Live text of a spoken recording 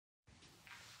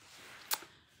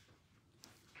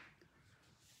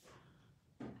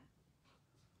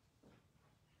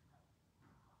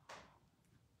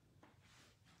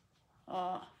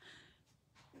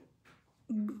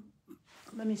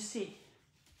Let me see.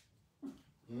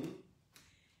 Hmm?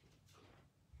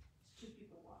 It's 2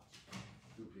 people watching.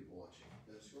 2 people watching.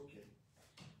 That's okay.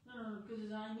 No,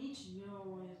 because I need to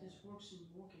know if this works and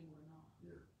working or not.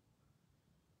 Yeah.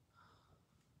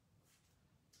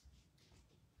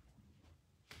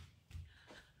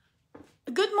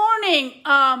 Good morning.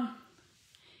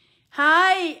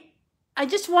 Hi. I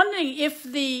just wondering if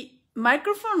the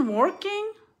microphone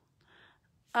working.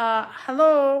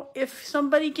 Hello. If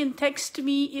somebody can text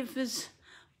me if this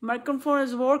microphone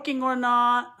is working or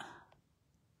not.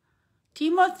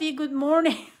 Timothy, good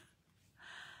morning.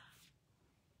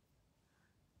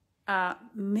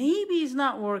 Maybe it's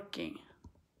not working.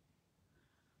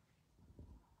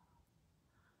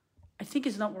 I think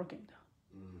it's not working though.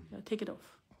 Yeah, take it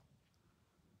off.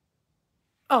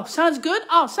 Oh, sounds good.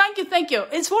 Oh, thank you.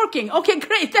 It's working. Okay,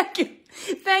 great. Thank you.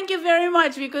 Thank you very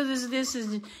much because this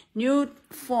is new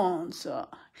phone. So,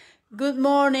 good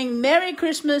morning. Merry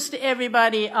Christmas to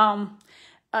everybody.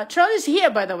 Charlie's here,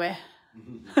 by the way.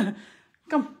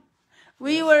 Come.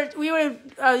 We were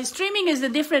streaming is a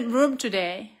different room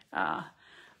today.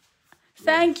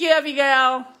 Thank you,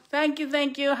 Abigail. Thank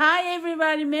you. Hi,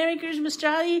 everybody. Merry Christmas.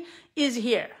 Charlie is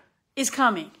here. Is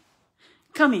coming.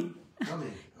 Coming.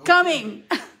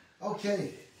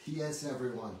 Okay. Yes,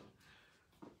 everyone.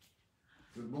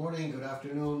 Good morning, good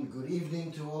afternoon, good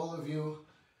evening to all of you.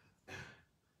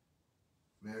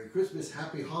 Merry Christmas,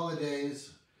 happy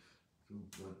holidays,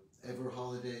 whatever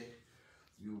holiday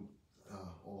you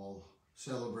all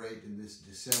celebrate in this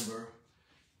December.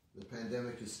 The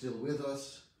pandemic is still with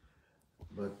us,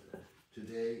 but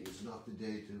today is not the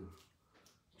day to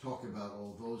talk about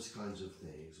all those kinds of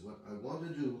things. What I want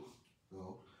to do,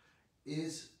 though,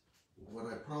 is what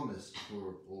I promised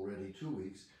for already 2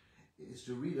 weeks, is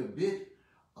to read a bit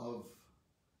of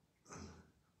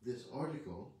this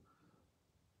article,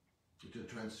 it's a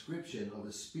transcription of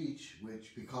a speech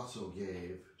which Picasso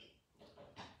gave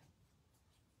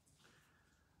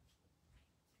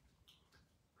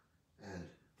and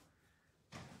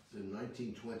it's in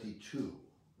 1922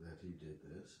 that he did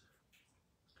this,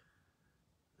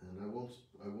 and I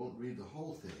won't read the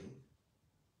whole thing.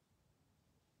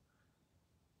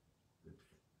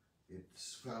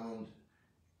 It's found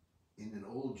in an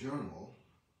old journal,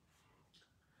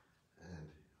 and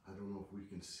I don't know if we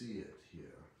can see it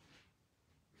here.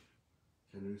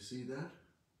 Can you see that?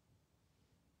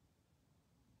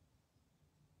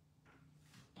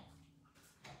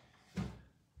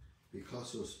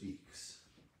 Picasso speaks.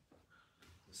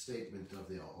 A statement of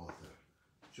the author.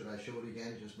 Should I show it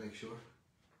again? Just make sure.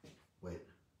 Wait.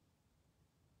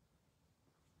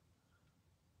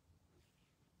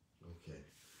 Okay.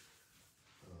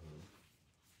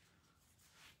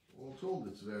 All told,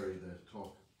 it's the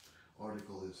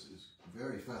article is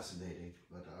very fascinating,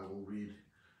 but I will read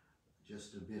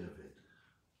just a bit of it.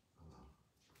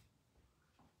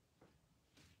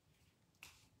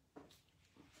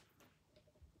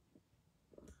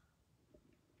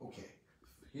 Okay,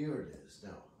 here it is.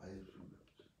 Now,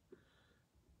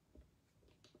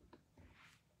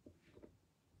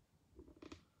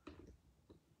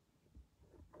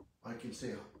 I can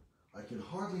say I can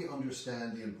hardly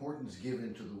understand the importance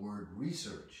given to the word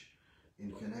research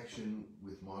in connection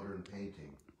with modern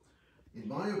painting. In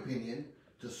my opinion,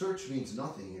 to search means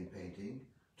nothing in painting.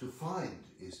 To find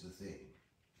is the thing.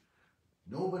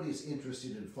 Nobody is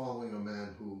interested in following a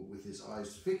man who, with his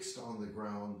eyes fixed on the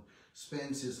ground,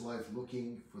 spends his life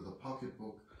looking for the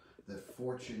pocketbook that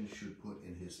fortune should put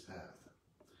in his path.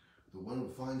 The one who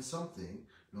finds something,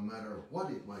 no matter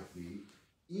what it might be,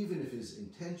 even if his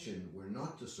intention were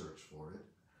not to search for it,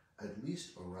 at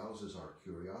least arouses our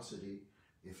curiosity,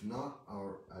 if not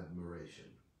our admiration.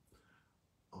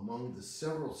 Among the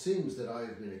several sins that I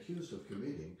have been accused of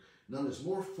committing, none is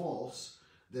more false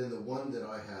than the one that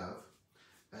I have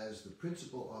as the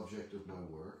principal object of my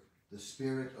work, the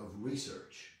spirit of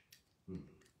research.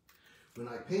 When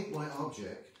I paint, my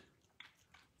object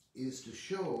is to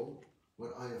show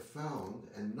what I have found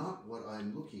and not what I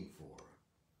am looking for.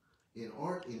 In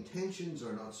art, intentions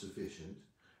are not sufficient,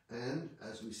 and,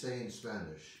 as we say in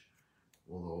Spanish,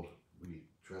 although we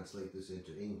translate this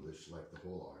into English like the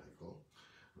whole article,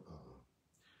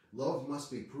 love must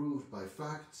be proved by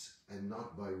facts and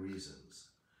not by reasons.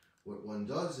 What one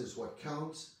does is what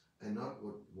counts and not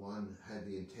what one had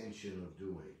the intention of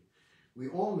doing. We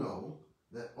all know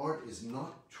that art is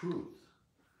not truth.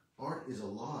 Art is a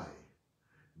lie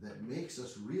that makes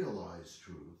us realize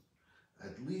truth,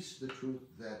 at least the truth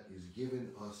that is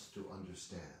given us to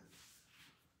understand.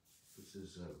 This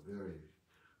is a very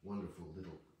wonderful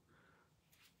little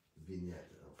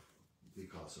vignette of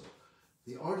Picasso.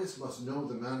 The artist must know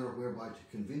the manner whereby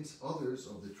to convince others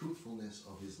of the truthfulness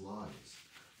of his lies.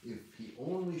 If he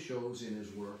only shows in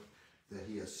his work that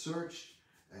he has searched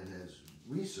and has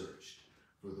researched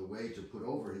for the way to put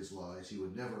over his lies, he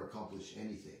would never accomplish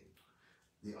anything.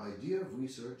 The idea of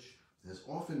research has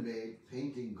often made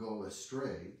painting go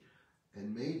astray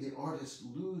and made the artist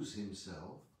lose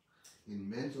himself in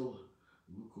mental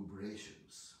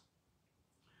lucubrations.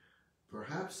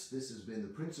 Perhaps this has been the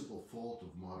principal fault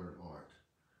of modern art.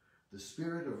 The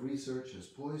spirit of research has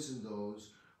poisoned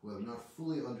those who have not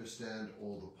fully understand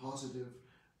all the positive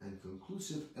and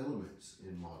conclusive elements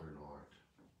in modern art.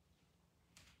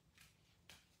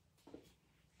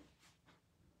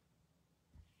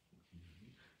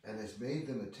 And has made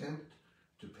them attempt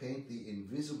to paint the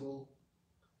invisible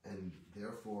and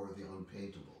therefore the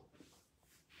unpaintable.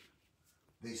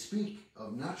 They speak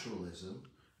of naturalism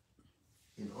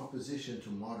in opposition to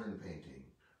modern painting.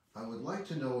 I would like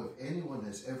to know if anyone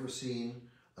has ever seen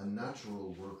a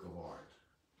natural work of art.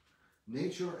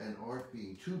 Nature and art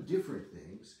being two different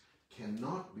things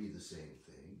cannot be the same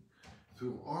thing.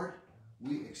 Through art,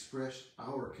 we express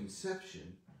our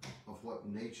conception of what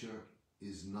nature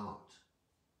is not.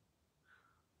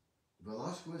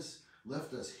 Velázquez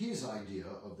left us his idea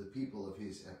of the people of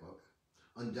his epoch.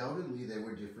 Undoubtedly, they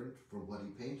were different from what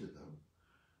he painted them,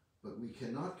 but we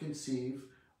cannot conceive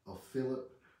of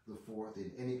Philip IV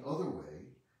in any other way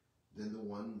than the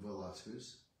one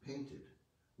Velázquez painted.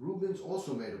 Rubens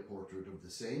also made a portrait of the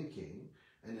same king,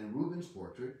 and in Rubens'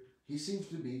 portrait, he seems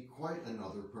to be quite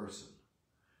another person.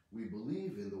 We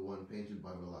believe in the one painted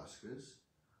by Velázquez,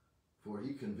 for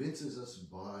he convinces us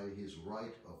by his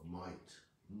right of might.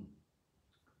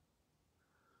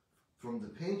 From the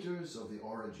painters of the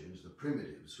origins, the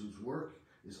primitives, whose work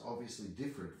is obviously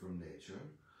different from nature,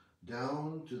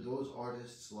 down to those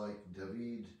artists like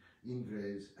David,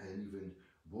 Ingres, and even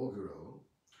Bouguereau,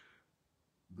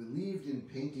 believed in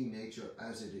painting nature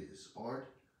as it is.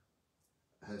 Art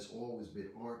has always been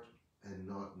art and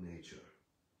not nature.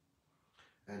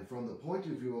 And from the point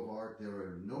of view of art, there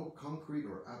are no concrete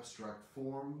or abstract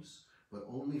forms, but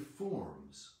only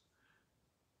forms,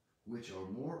 which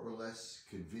are more or less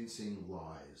convincing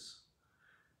lies.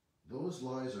 Those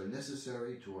lies are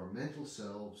necessary to our mental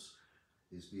selves,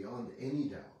 is beyond any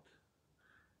doubt,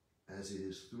 as it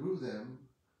is through them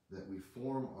that we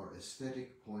form our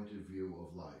aesthetic point of view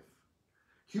of life.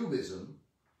 Cubism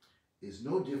is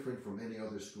no different from any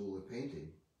other school of painting.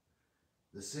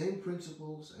 The same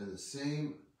principles and the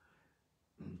same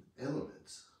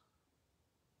elements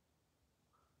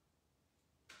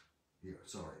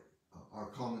are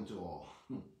common to all.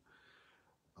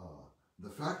 The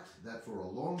fact that for a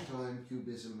long time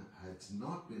Cubism has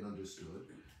not been understood,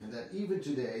 and that even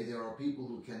today there are people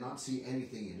who cannot see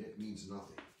anything in it, means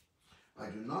nothing. I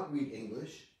do not read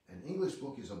English. An English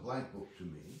book is a blank book to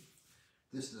me.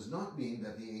 This does not mean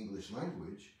that the English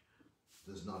language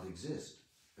does not exist.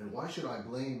 And why should I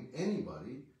blame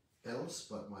anybody else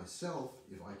but myself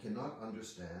if I cannot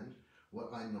understand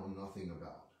what I know nothing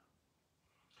about?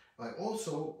 I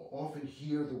also often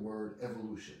hear the word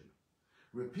evolution.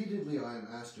 Repeatedly I am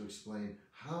asked to explain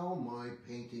how my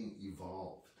painting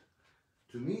evolved.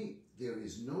 To me, there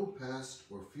is no past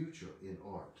or future in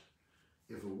art.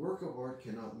 If a work of art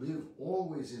cannot live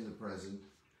always in the present,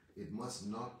 it must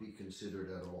not be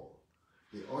considered at all.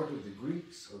 The art of the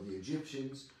Greeks, of the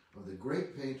Egyptians, of the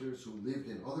great painters who lived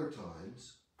in other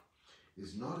times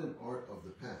is not an art of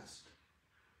the past.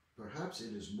 Perhaps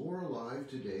it is more alive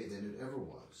today than it ever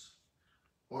was.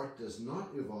 Art does not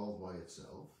evolve by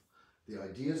itself. The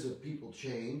ideas of people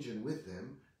change, and with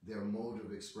them, their mode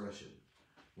of expression.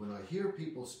 When I hear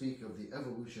people speak of the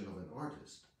evolution of an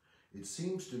artist, it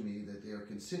seems to me that they are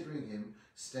considering him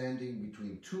standing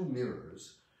between two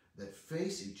mirrors that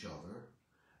face each other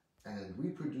and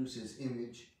reproduce his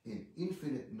image in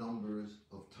infinite numbers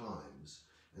of times,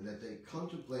 and that they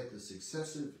contemplate the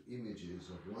successive images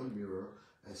of one mirror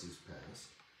as his past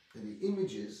and the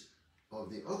images of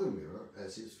the other mirror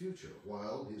as his future,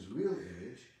 while his real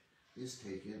image is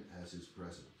taken as his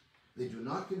present. They do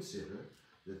not consider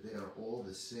that they are all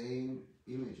the same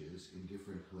images in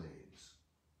different planes.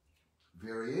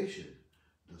 Variation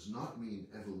does not mean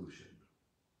evolution.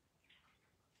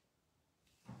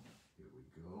 Here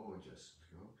we go, just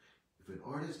go. If an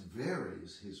artist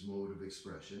varies his mode of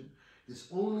expression, this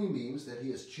only means that he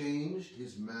has changed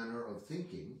his manner of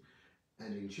thinking,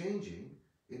 and in changing,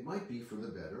 it might be for the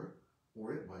better,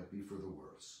 or it might be for the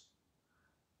worse.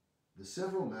 The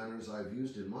several manners I've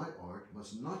used in my art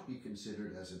must not be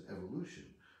considered as an evolution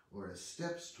or as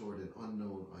steps toward an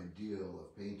unknown ideal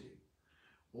of painting.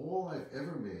 All I've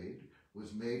ever made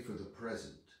was made for the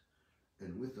present,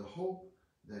 and with the hope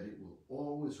that it will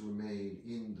always remain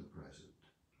in the present.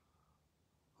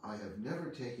 I have never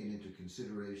taken into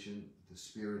consideration the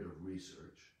spirit of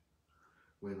research.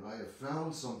 When I have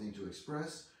found something to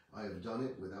express, I have done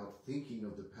it without thinking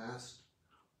of the past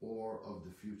or of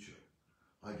the future.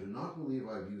 I do not believe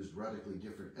I've used radically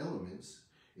different elements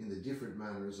in the different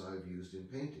manners I've used in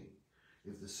painting.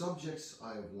 If the subjects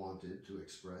I have wanted to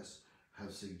express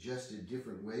have suggested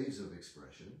different ways of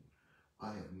expression, I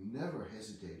have never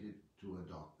hesitated to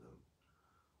adopt them.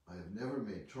 I have never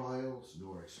made trials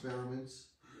nor experiments.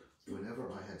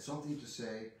 Whenever I had something to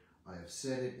say, I have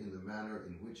said it in the manner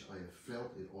in which I have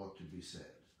felt it ought to be said.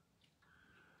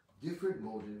 Different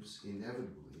motives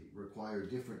inevitably require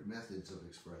different methods of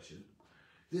expression.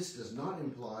 This does not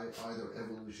imply either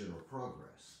evolution or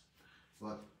progress,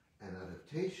 but an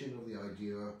adaptation of the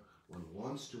idea one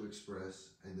wants to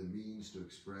express and the means to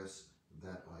express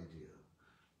that idea.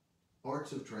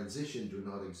 Arts of transition do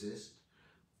not exist.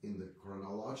 In the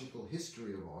chronological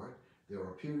history of art, there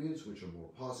are periods which are more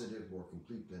positive, more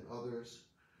complete than others.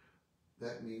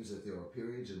 That means that there are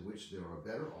periods in which there are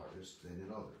better artists than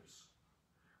in others.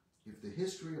 If the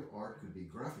history of art could be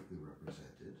graphically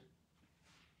represented,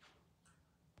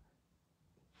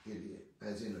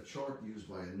 as in a chart used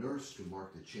by a nurse to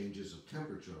mark the changes of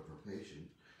temperature of her patient,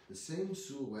 the same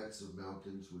silhouettes of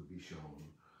mountains would be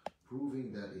shown,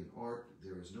 proving that in art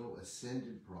there is no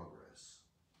ascended progress.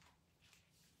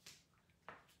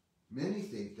 Many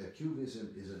think that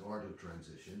Cubism is an art of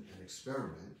transition, an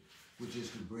experiment, which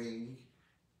is to bring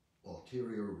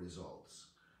ulterior results.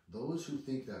 Those who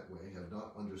think that way have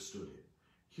not understood it.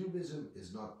 Cubism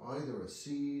is not either a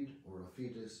seed or a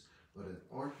fetus, but an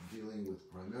art dealing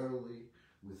primarily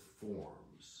with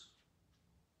forms.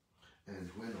 And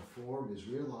when a form is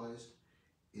realized,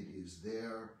 it is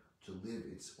there to live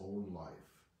its own life.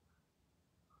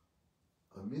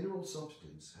 A mineral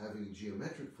substance having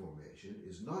geometric formation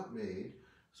is not made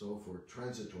so for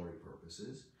transitory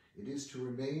purposes. It is to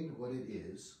remain what it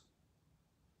is.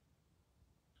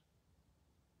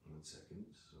 One second,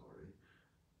 sorry.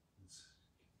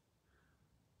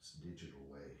 It's digital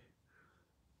way.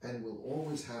 And will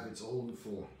always have its own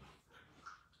form.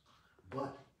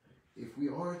 But if we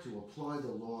are to apply the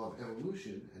law of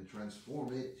evolution and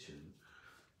transformation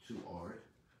to art,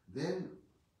 then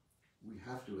we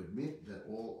have to admit that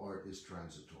all art is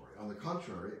transitory. On the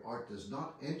contrary, art does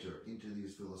not enter into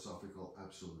these philosophical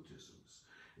absolutisms.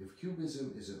 If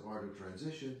Cubism is an art of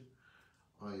transition,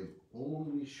 I am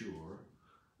only sure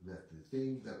that the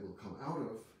thing that will come out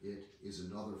of it is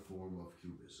another form of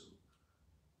Cubism.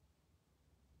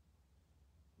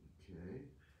 Okay,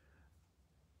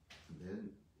 and then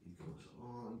he goes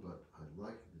on, but I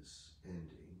like this ending.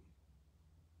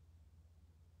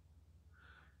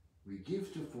 We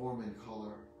give to form and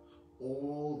color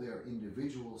all their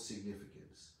individual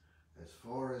significance. As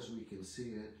far as we can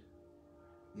see it,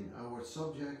 in our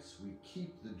subjects we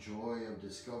keep the joy of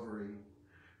discovery,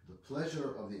 the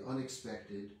pleasure of the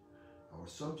unexpected. Our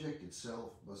subject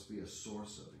itself must be a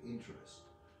source of interest.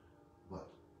 But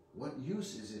what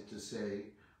use is it to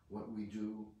say what we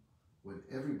do when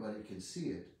everybody can see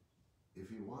it if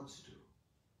he wants to?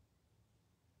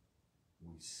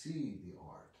 We see the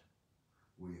art.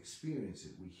 We experience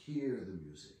it, we hear the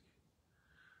music.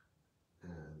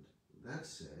 And that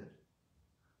said,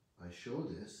 I show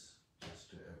this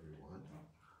just to everyone.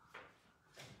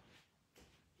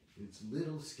 It's a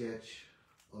little sketch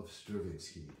of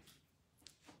Stravinsky.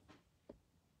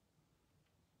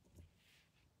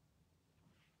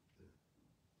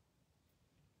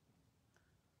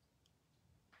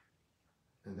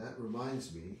 And that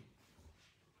reminds me,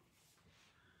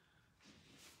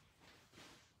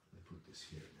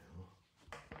 here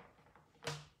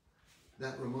now.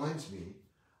 That reminds me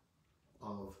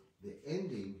of the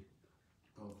ending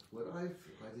of what I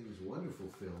think is a wonderful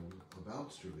film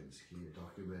about Stravinsky, a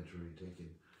documentary taken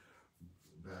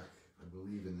back, I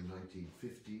believe, in the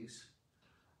 1950s,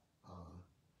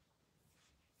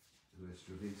 where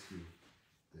Stravinsky,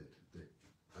 that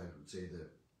I would say the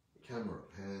camera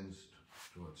pans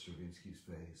towards Stravinsky's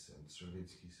face, and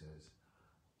Stravinsky says,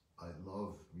 "I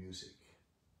love music.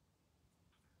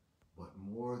 But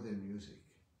more than music,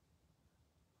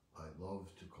 I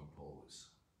love to compose."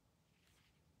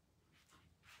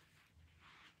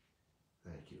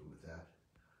 Thank you with that.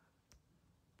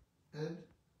 And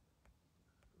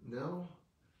now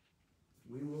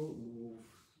we will move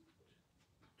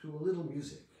to a little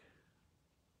music.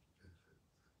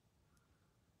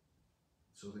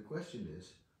 So the question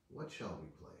is, what shall we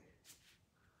play?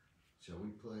 Shall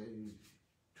we play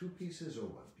two pieces or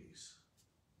one piece?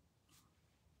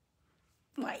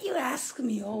 Why you ask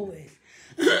me always?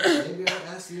 Maybe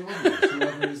I'll ask the audience,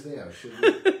 whoever is there. Should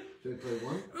we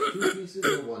play two pieces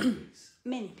or one piece?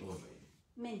 Many. Or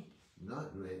Many.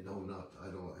 not. I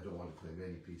don't want to play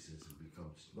many pieces. It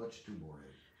becomes much too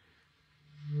boring.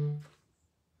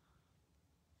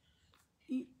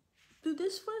 You do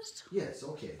this first? Yes.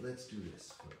 Okay. Let's do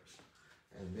this first,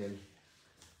 and then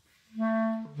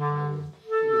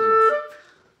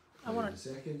I want a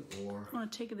second, or I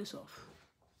want to take this off.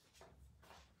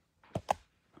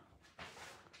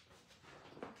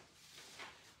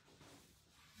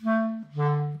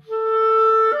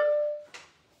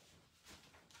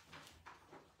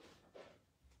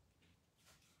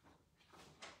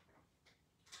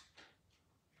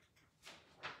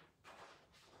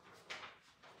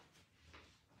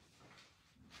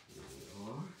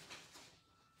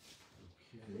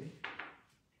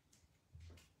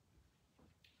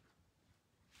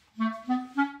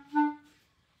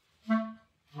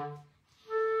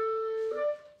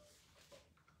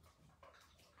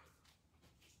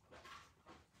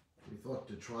 thought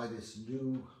to try this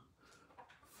new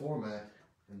format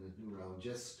in the new round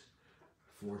just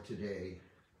for today.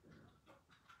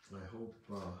 I hope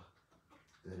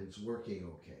that it's working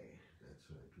okay. That's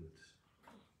right.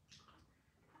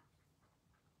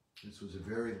 This was a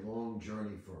very long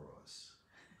journey for us.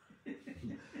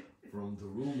 From the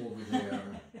room over there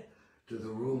to the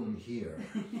room here.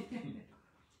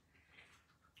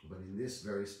 But in this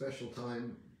very special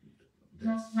time,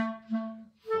 that's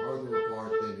farther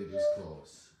apart than it is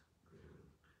close.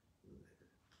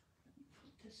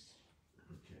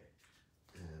 Okay.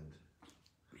 And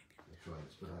I try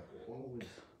this, but I always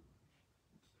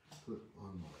put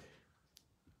on my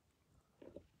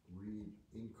read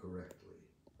incorrectly.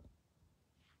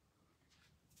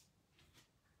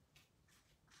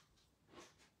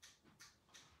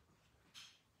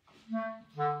 Okay,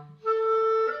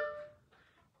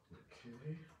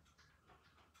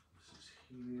 this is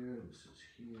here, this is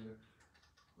here.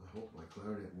 I hope my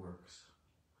clarinet works.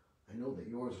 I know that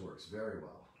yours works very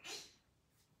well.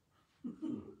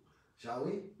 Shall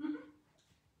we?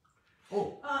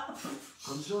 Oh,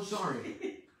 I'm so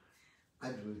sorry.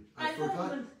 I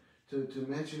forgot to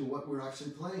mention what we're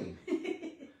actually playing.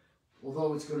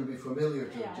 Although it's going to be familiar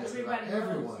to just about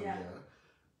everyone here.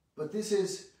 But this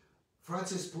is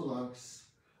Francis Poulenc's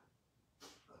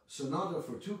Sonata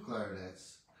for Two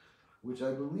Clarinets, which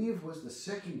I believe was the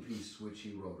second piece which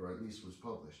he wrote, or at least was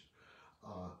published.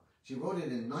 She wrote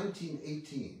it in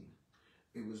 1918.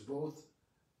 It was both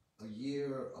a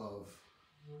year of,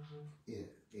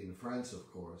 in France,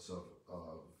 of course,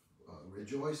 of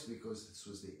rejoice, because this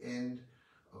was the end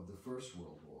of the First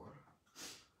World War,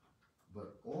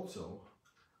 but also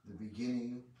the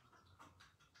beginning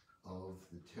of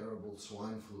the terrible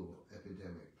swine flu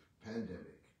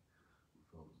pandemic,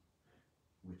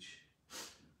 which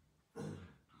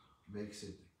makes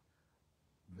it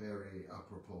very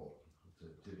apropos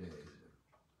today.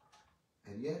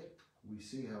 And yet, we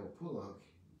see how Poulenc,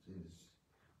 in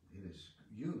his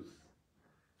youth,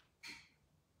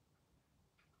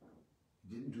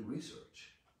 didn't do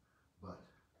research, but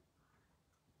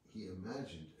he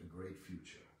imagined a great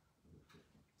future.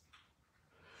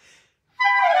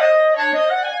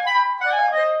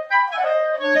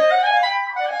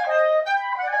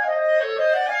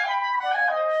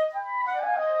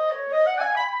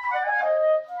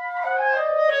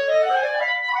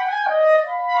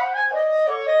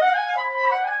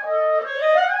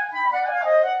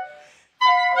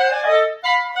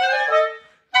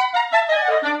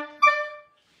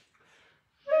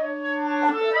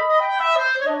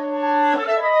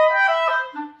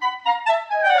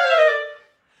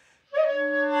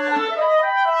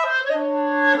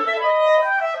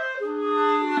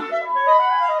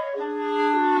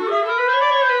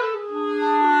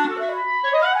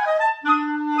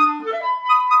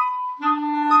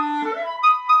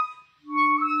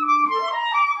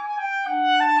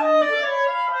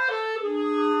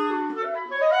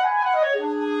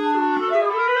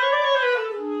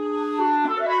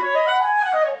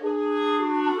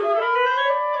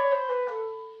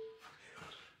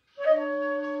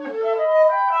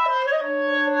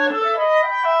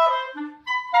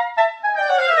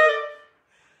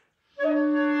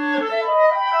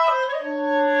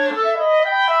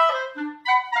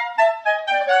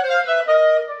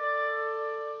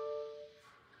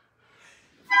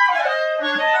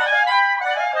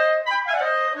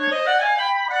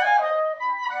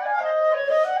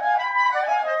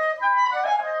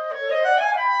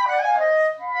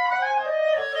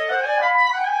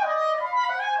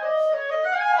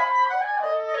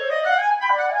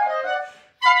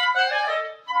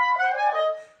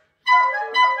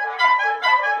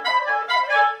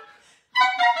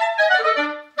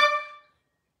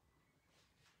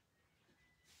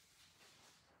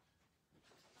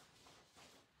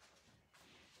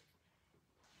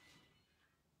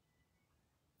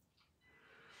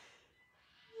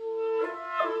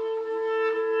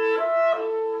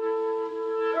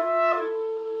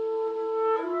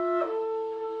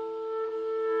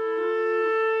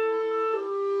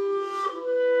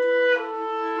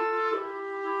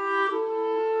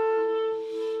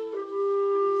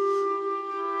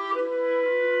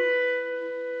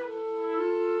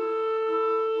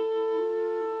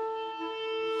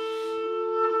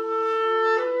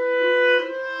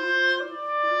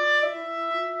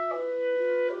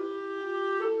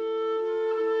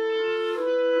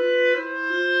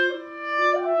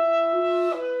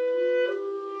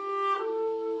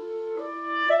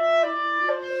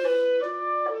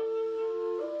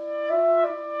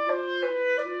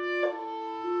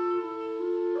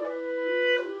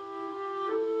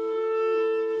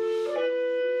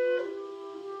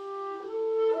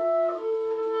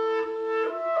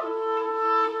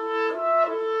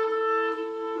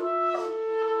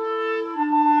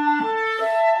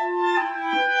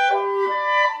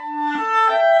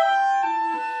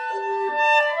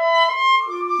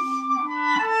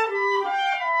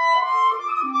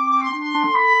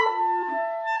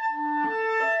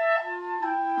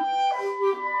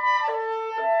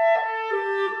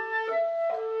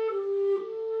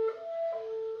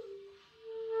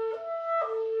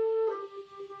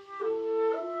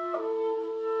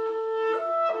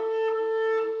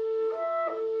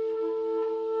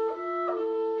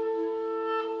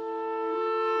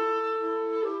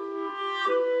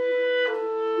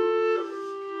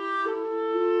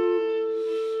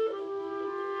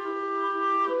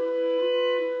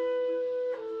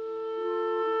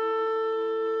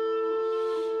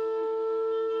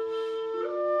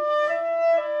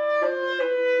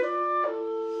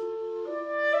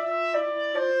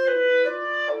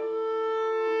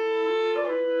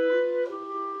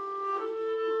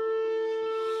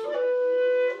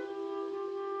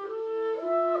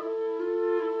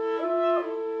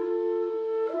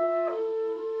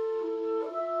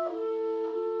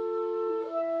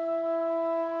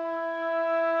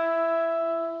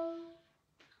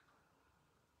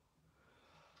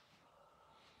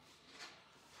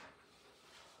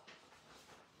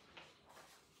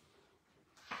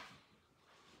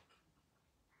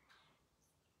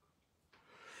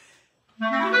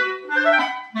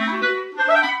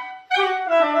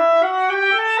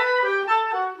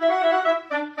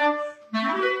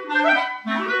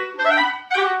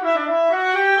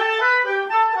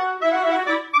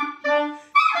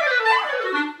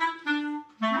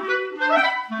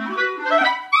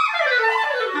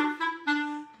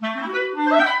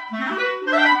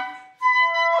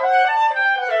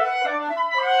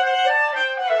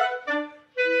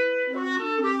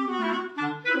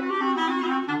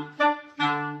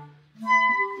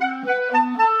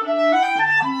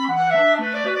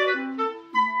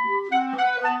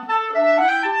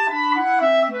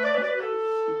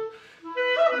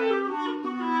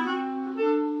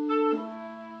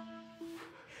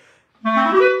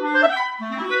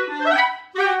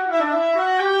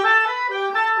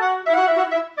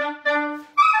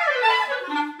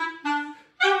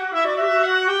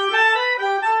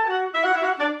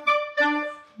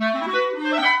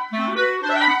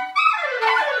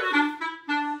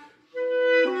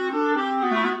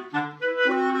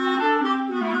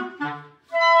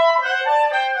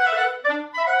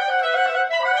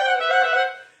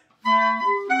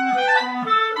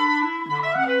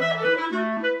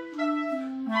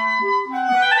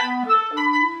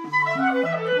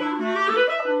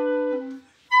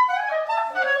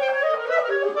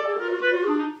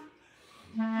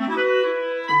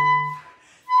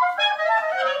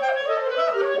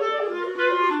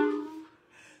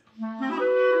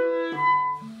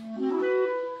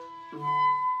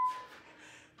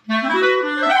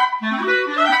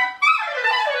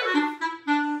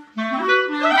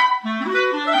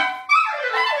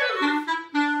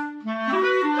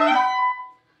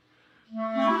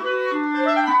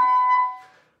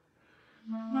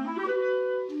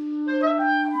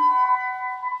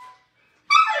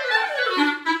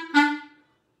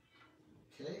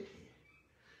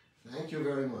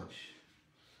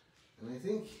 And I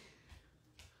think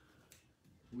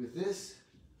with this,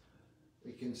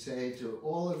 we can say to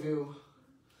all of you,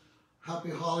 happy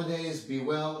holidays, be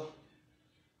well,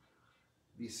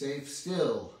 be safe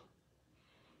still.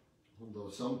 Although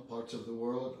some parts of the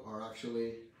world are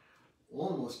actually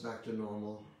almost back to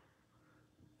normal,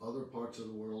 other parts of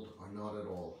the world are not at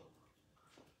all.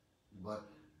 But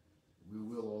we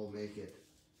will all make it.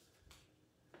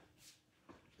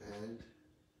 And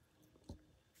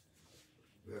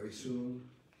very soon,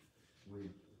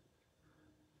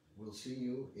 we'll see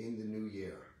you in the new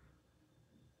year.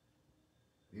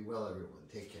 Be well, everyone.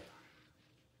 Take care.